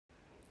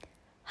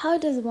How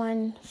does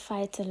one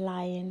fight a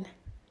lion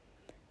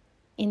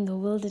in the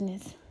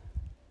wilderness,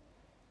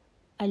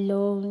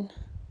 alone,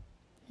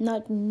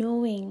 not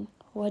knowing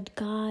what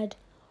God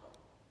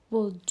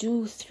will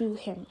do through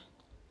him?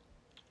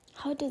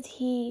 How does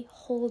he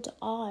hold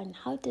on?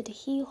 How did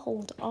he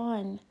hold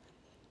on?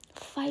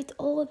 Fight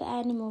all the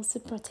animals to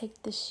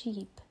protect the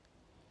sheep,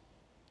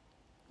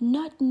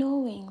 not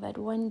knowing that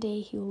one day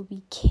he will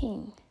be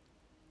king.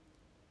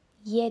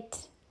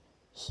 Yet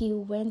he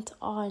went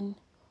on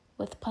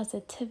with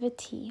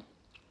positivity.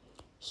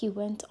 He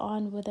went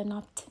on with an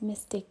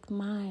optimistic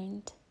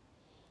mind.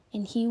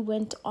 And he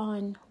went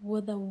on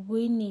with a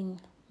winning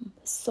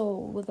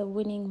soul, with a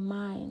winning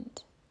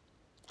mind.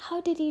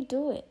 How did he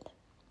do it?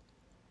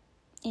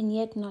 And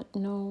yet not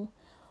know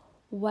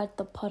what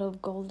the pot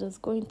of gold is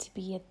going to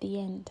be at the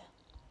end.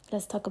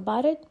 Let's talk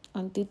about it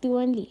on Tutu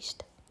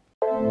Unleashed.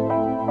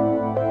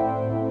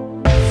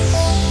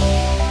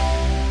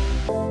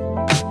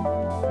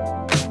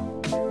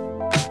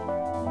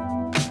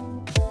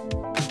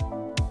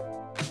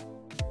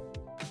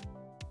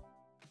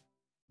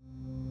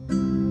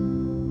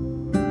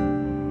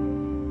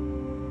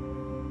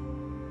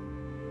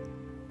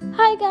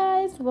 Hi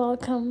guys,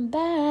 welcome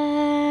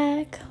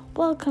back.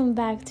 Welcome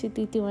back to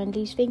Tutu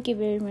Unleashed. Thank you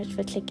very much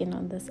for clicking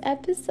on this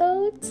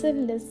episode to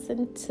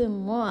listen to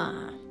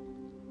more.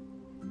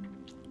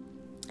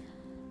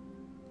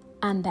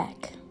 I'm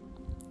back.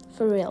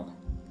 For real.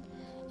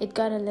 It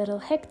got a little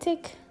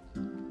hectic.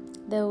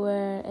 There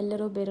were a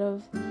little bit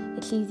of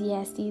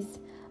Ecclesiastes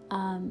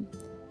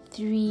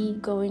 3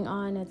 going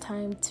on, a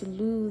time to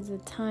lose, a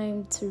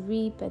time to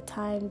reap, a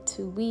time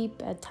to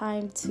weep, a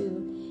time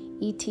to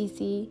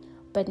etc.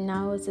 But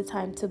now it's a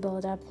time to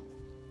build up,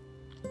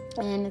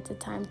 and it's a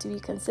time to be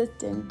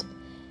consistent,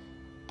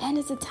 and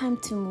it's a time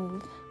to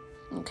move.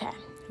 Okay,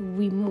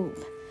 we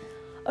move.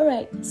 All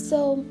right,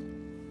 so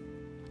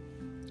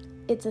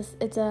it's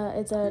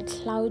a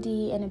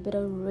cloudy and a bit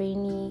of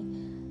rainy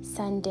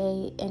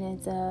Sunday, and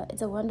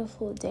it's a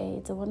wonderful day.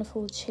 It's a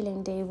wonderful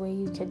chilling day where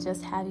you could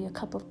just have your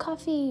cup of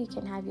coffee, you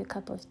can have your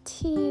cup of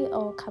tea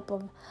or a cup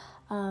of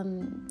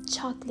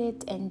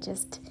chocolate, and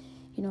just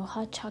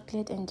hot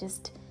chocolate, and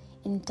just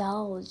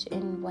indulge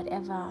in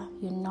whatever,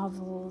 your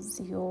novels,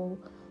 your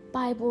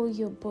Bible,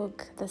 your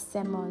book, the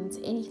sermons,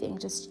 anything.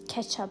 Just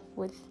catch up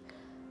with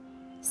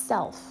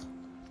self.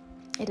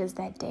 It is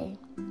that day.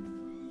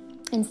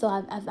 And so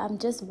I'm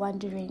just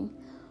wondering,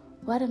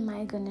 what am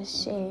I going to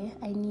share?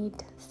 I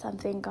need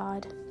something,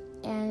 God.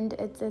 And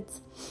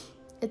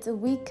it's a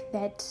week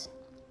that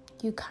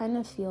you kind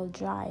of feel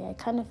dry. I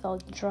kind of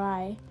felt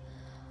dry.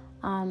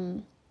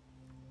 And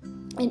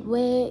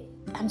where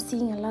I'm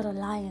seeing a lot of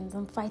lions,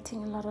 I'm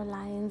fighting a lot of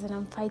lions, and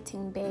I'm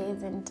fighting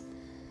bears, and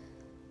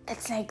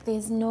it's like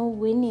there's no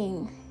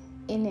winning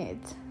in it,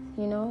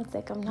 it's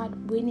like I'm not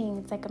winning,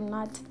 it's like I'm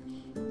not,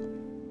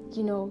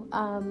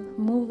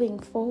 moving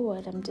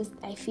forward.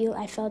 I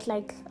felt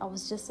like I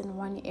was just in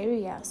one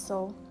area.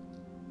 So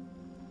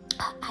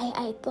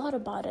I thought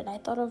about it. I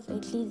thought of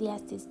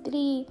Ecclesiastes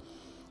 3,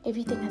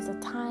 everything has a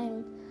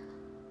time.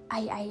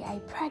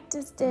 I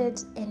practiced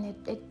it, and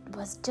it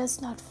was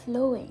just not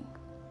flowing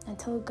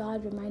until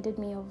God reminded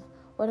me of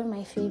one of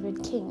my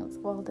favorite kings.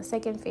 Well, the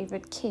second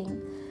favorite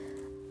king,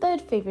 third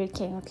favorite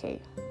king.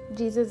 Okay,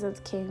 Jesus is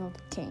King of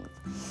Kings.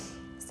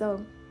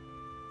 So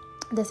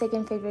the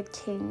second favorite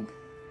king,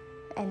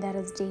 and that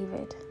is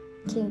David,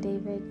 King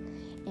David,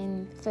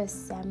 in 1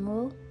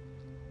 Samuel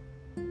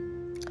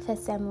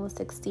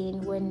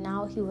 16, when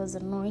now he was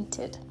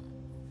anointed.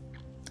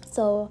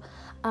 So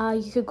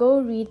you could go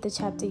read the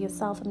chapter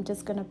yourself. I'm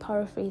just going to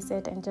paraphrase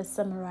it and just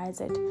summarize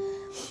it.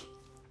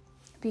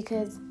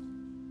 Because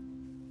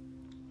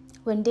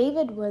when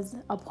David was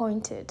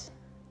appointed,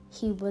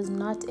 he was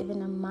not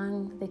even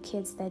among the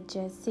kids that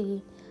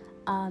Jesse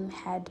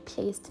had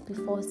placed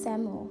before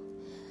Samuel.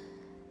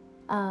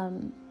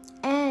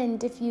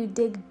 And if you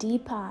dig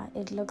deeper,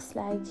 it looks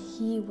like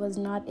he was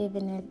not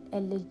even a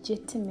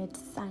legitimate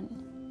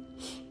son.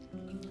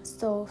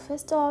 So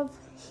first off,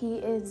 he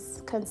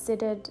is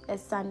considered a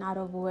son out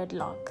of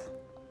wedlock.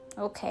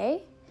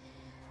 Okay?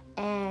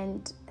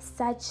 And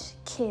such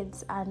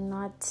kids are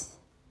not,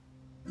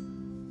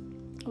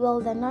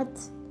 they're not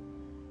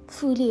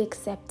fully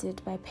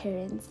accepted by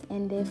parents.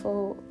 And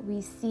therefore,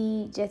 we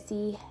see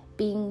Jesse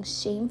being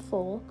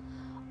shameful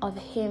of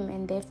him,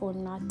 and therefore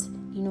not,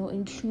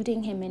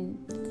 including him, and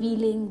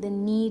feeling the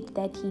need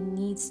that he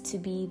needs to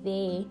be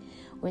there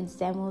when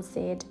Samuel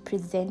said,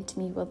 "Present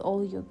me with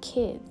all your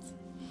kids."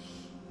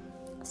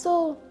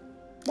 So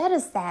that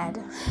is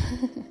sad.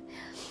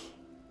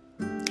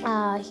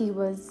 He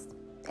was,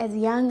 as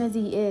young as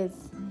he is,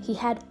 he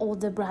had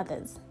older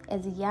brothers.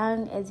 As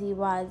young as he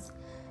was,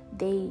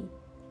 they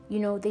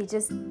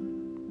just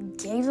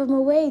gave him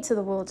away to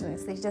the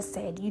wilderness. They just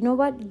said, "You know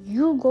what?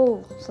 You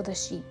go for the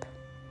sheep.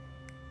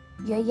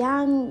 You're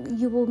young,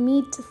 you will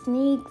meet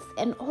snakes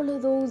and all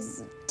of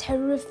those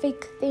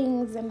terrific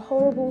things and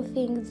horrible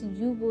things.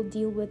 You will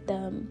deal with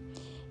them."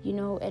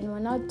 And we're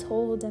not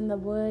told in the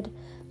word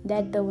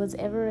that there was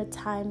ever a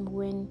time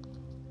when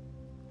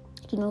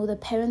the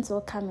parents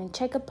will come and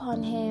check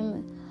upon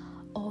him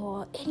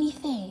or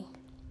anything.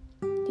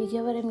 You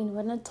get what I mean?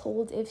 We're not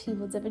told if he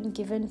was even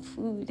given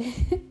food.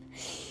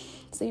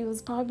 So he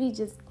was probably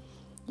just,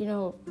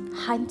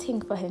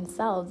 hunting for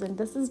himself. And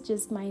this is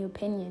just my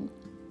opinion,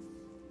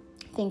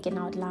 thinking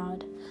out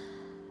loud.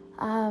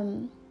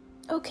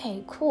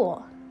 Okay,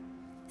 cool.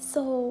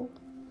 So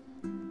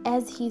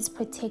as he's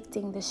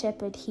protecting the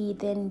shepherd, he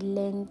then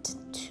learned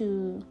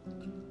to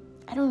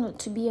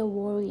be a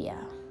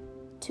warrior.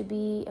 To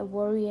be a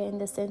warrior in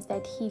the sense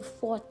that he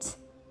fought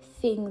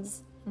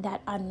things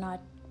that are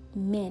not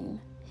men.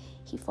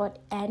 He fought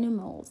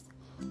animals.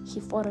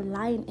 He fought a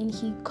lion and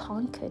he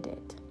conquered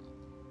it.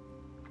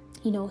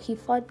 He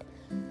fought...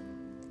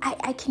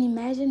 I can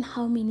imagine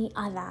how many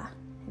other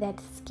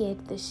that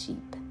scared the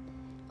sheep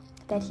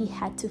that he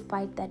had to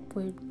fight that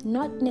were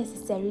not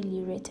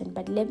necessarily written.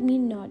 But let me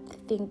not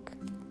think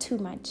too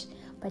much.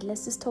 But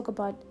let's just talk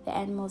about the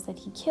animals that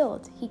he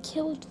killed. He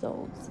killed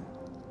those.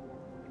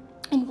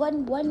 And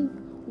one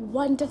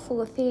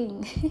wonderful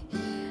thing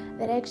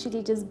that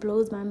actually just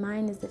blows my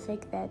mind is the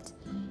fact that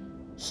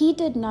he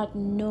did not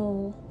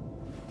know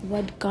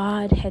what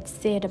God had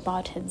said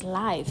about his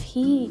life.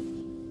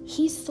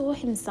 He saw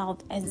himself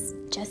as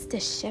just a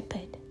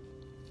shepherd.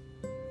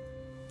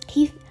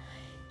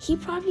 He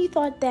probably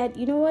thought that,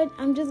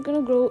 I'm just going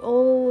to grow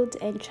old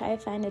and try to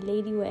find a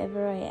lady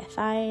wherever I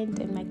find,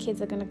 and my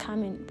kids are going to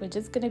come and we're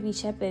just going to be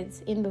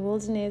shepherds in the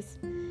wilderness,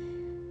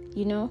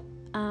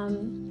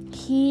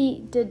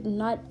 He did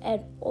not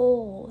at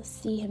all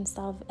see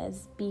himself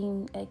as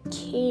being a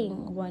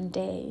king one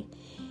day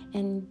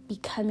and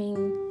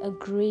becoming a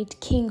great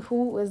king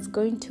who was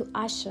going to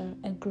usher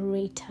a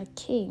greater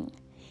king.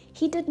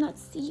 He did not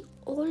see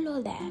all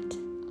of that,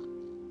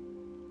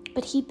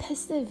 but he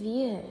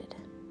persevered.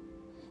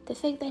 The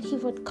fact that he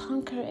would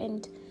conquer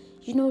and,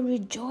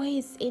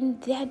 rejoice in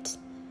that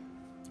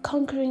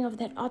conquering of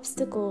that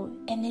obstacle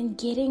and then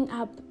getting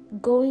up,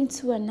 going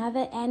to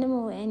another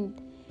animal and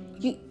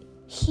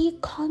he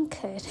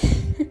conquered.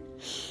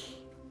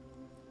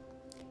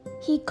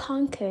 He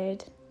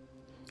conquered.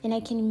 And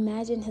I can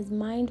imagine his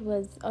mind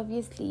was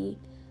obviously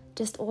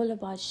just all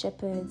about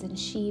shepherds and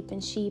sheep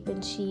and sheep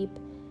and sheep.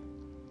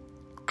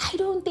 I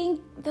don't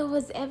think there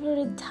was ever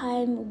a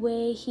time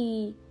where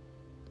he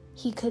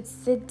could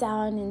sit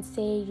down and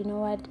say, you know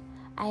what,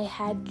 I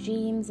had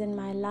dreams in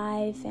my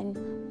life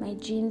and my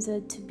dreams were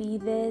to be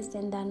this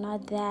and they're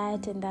not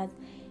that and that.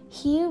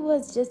 He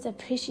was just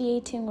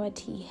appreciating what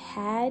he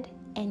had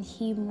and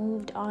he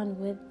moved on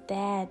with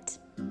that.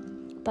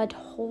 But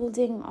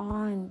holding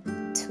on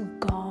to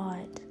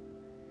God,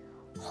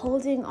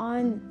 holding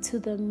on to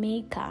the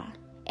Maker.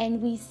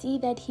 And we see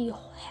that he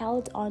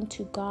held on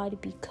to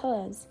God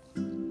because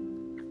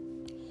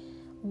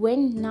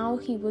when now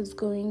he was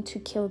going to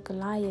kill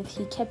Goliath,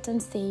 he kept on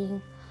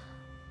saying,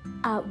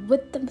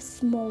 with the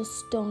small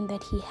stone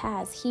that he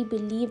has, he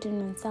believed in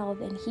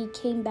himself, and he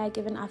came back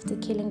even after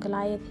killing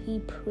Goliath. He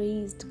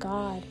praised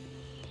God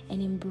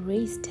and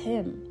embraced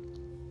him.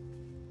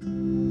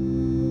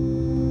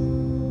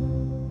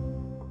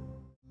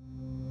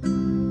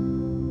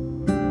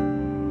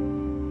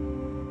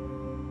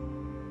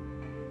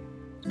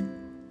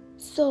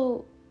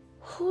 So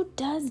who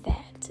does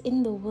that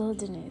in the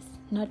wilderness,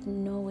 not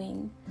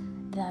knowing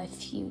the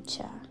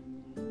future?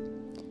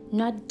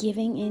 Not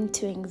giving in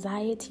to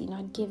anxiety,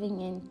 not giving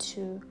in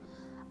to,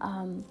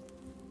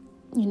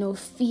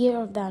 fear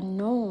of the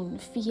unknown,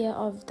 fear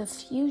of the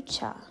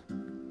future.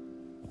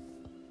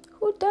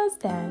 Who does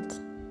that?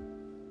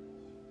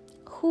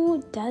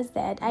 Who does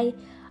that? I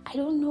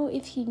don't know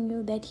if he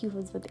knew that he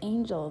was with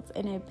angels,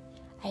 and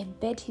I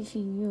bet if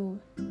he knew,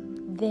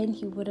 then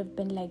he would have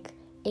been like,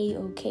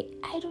 A-okay.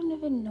 I don't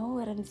even know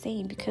what I'm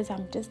saying because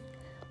I'm just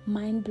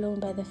mind blown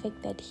by the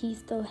fact that he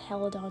still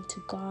held on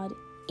to God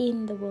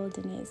in the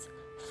wilderness,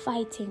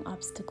 fighting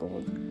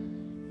obstacles,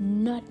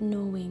 not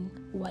knowing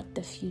what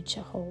the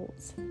future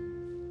holds.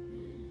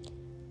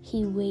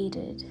 He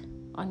waited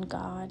on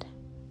God.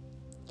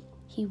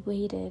 He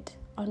waited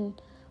on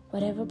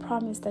whatever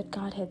promise that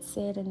God had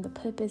said and the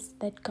purpose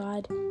that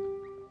God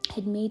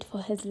had made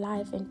for his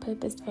life and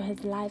purposed for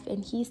his life,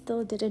 and he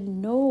still didn't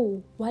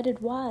know what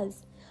it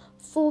was.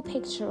 Full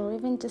picture, or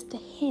even just a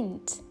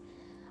hint,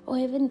 or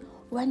even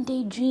one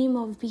day dream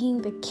of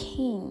being the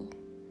king.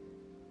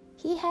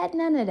 He had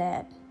none of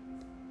that.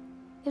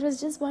 It was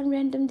just one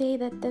random day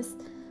that this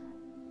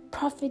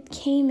prophet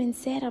came and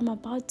said, I'm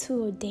about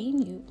to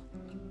ordain you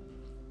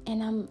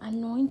and I'm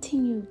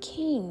anointing you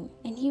king.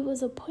 And he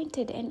was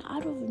appointed, and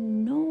out of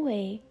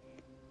nowhere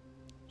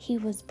he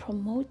was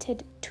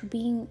promoted to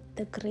being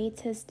the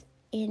greatest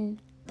in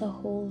the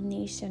whole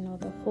nation, or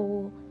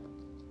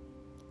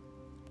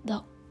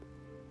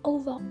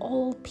over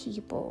all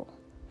people,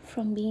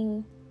 from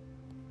being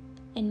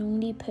an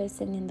only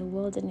person in the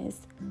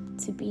wilderness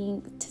to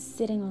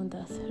sitting on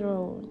the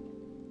throne.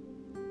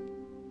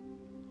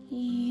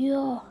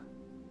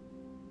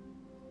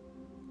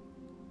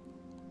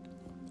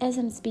 As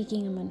I'm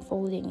speaking, I'm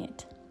unfolding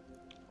it.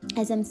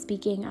 As I'm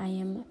speaking, I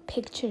am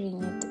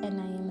picturing it, and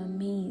I am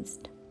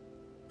amazed.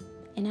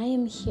 And I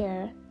am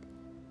here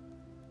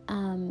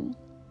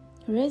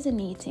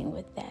resonating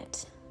with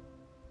that.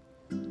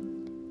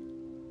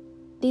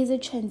 There's a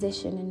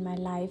transition in my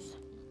life,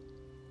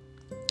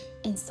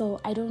 and so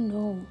I don't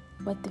know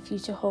what the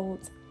future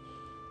holds.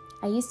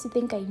 I used to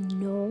think I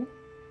know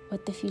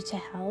what the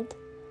future held,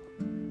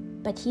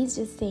 but he's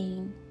just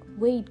saying,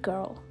 wait,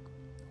 girl,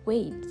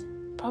 wait.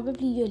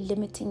 Probably you're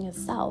limiting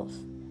yourself.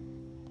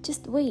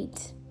 Just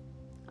wait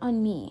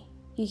on me.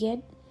 You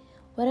get?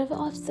 Whatever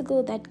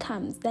obstacle that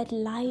comes, that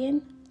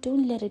lion,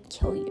 don't let it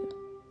kill you.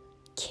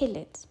 Kill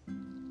it.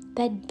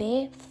 That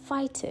bear,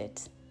 fight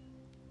it.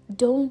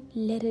 Don't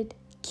let it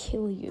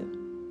kill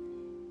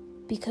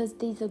you. Because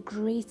there's a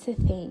greater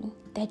thing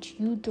that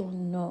you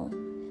don't know.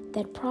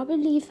 That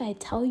probably if I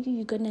tell you,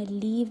 you're going to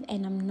leave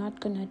and I'm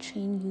not going to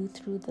train you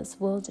through this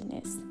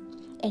wilderness.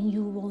 And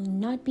you will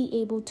not be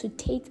able to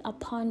take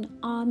upon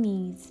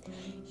armies.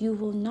 You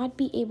will not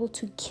be able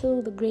to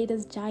kill the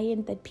greatest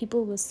giant that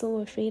people were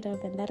so afraid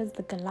of, and that is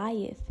the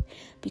Goliath.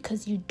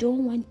 Because you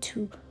don't want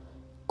to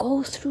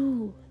go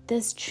through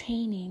this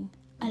training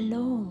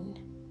alone.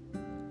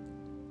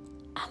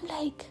 I'm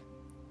like,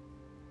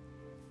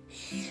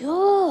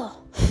 yo,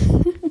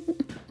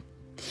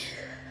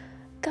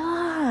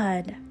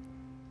 God.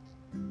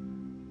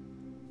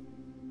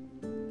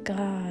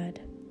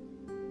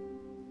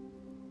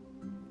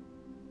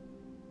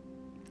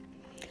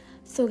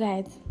 So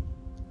guys,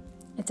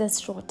 it's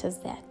as short as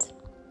that.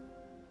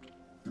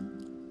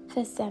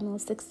 1 Samuel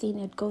 16,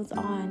 it goes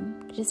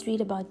on. Just read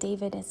about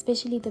David,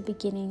 especially the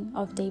beginning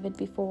of David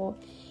before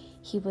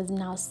he was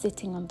now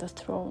sitting on the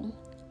throne.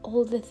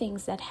 All the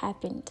things that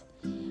happened,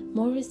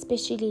 more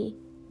especially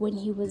when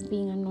he was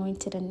being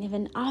anointed, and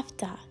even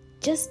after,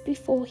 just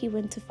before he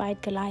went to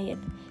fight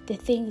Goliath, the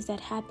things that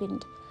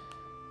happened.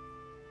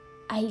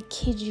 I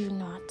kid you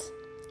not,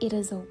 it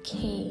is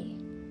okay.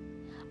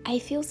 I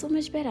feel so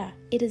much better.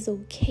 It is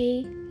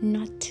okay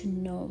not to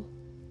know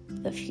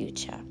the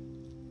future.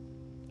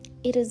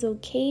 It is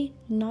okay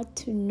not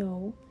to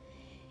know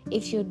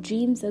if your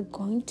dreams are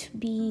going to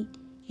be,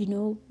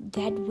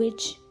 that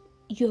which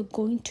you're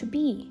going to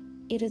be.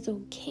 It is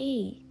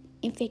okay.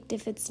 In fact,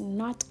 if it's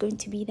not going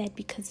to be that,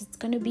 because it's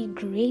going to be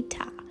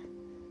greater.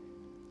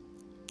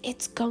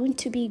 It's going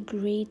to be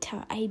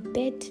greater. I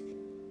bet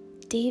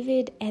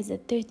David, as a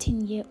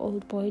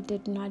 13-year-old boy,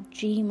 did not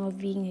dream of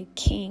being a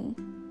king.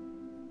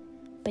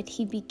 But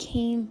he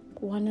became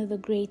one of the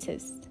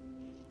greatest.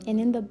 And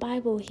in the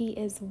Bible, he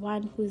is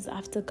one who is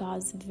after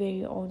God's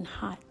very own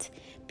heart,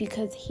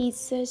 because he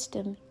searched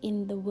him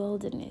in the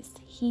wilderness.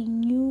 He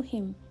knew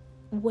him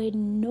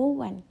when no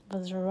one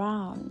was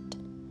around.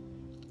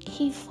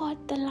 He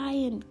fought the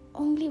lion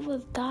only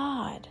with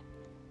God.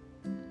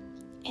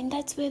 And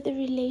that's where the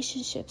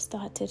relationship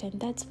started. And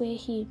that's where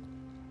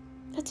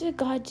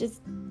God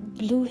just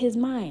blew his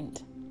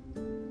mind.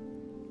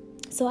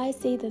 So I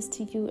say this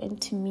to you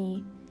and to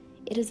me.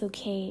 It is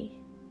okay.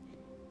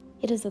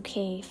 It is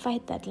okay.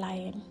 Fight that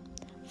lion.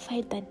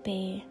 Fight that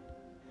bear.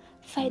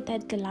 Fight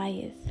that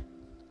Goliath.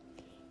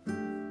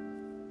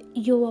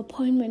 Your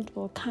appointment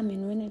will come,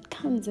 and when it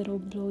comes, it will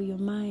blow your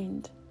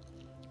mind.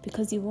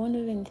 Because you won't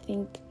even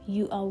think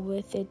you are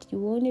worth it. You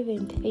won't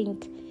even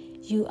think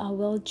you are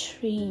well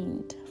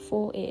trained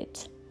for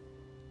it.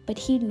 But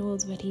he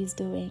knows what he's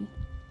doing.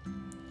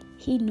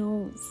 He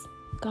knows.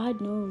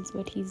 God knows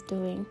what he's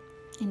doing.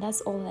 And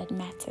that's all that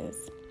matters.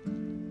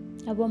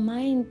 Our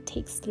mind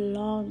takes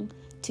long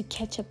to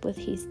catch up with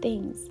his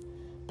things,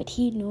 but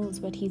he knows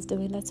what he's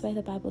doing. That's why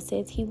the Bible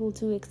says he will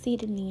do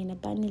exceedingly and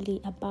abundantly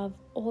above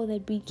all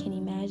that we can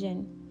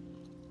imagine.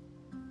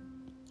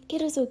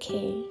 It is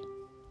okay.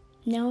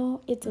 No,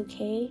 it's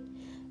okay.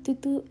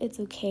 Tutu, it's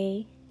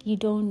okay. You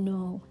don't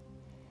know,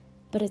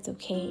 but it's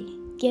okay.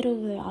 Get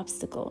over the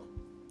obstacle.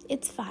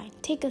 It's fine.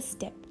 Take a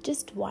step,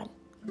 just one.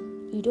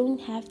 You don't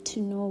have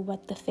to know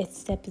what the fifth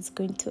step is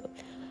going to,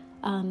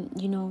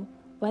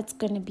 what's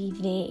going to be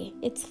there.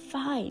 It's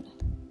fine.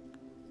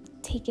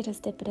 Take it a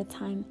step at a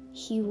time.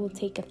 He will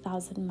take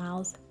 1,000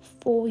 miles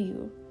for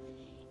you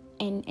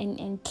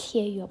and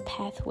clear your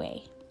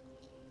pathway.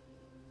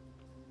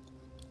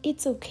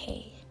 It's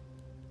okay.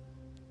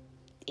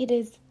 It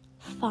is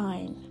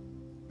fine.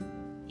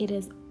 It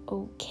is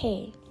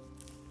okay.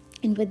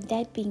 And with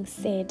that being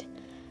said,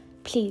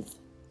 please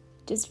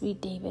just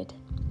read David.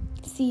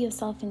 See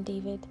yourself in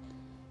David.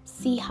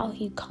 See how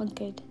he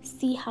conquered.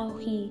 See how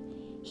he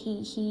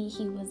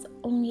was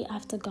only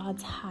after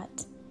God's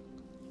heart.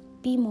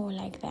 Be more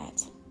like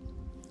that.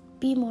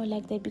 Be more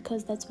like that,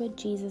 because that's what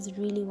Jesus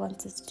really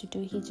wants us to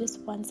do. He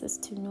just wants us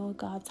to know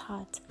God's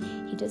heart.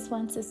 He just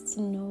wants us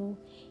to know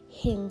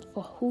him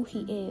for who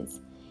he is,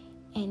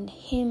 and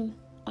him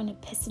on a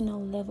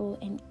personal level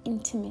and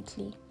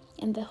intimately.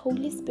 And the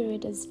Holy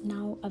Spirit is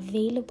now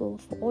available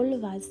for all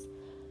of us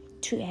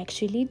to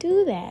actually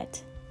do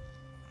that.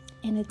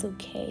 And it's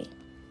okay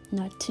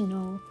not to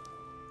know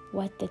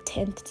what the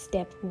 10th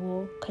step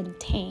will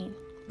contain.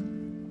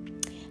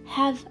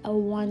 Have a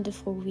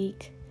wonderful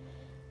week.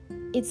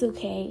 It's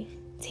okay.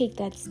 Take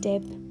that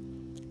step.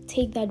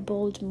 Take that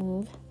bold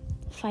move.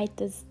 Fight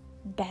this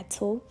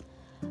battle.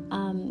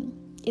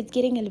 It's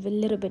getting a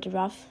little bit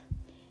rough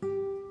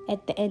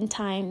at the end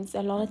times.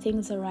 A lot of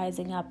things are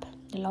rising up,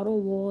 a lot of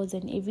wars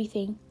and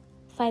everything.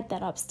 Fight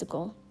that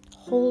obstacle.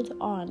 Hold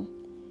on,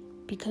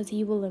 because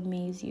he will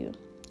amaze you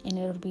and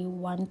it'll be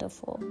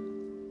wonderful.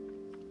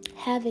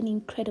 Have an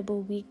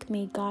incredible week.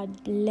 May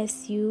God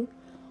bless you.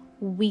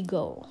 We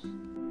go.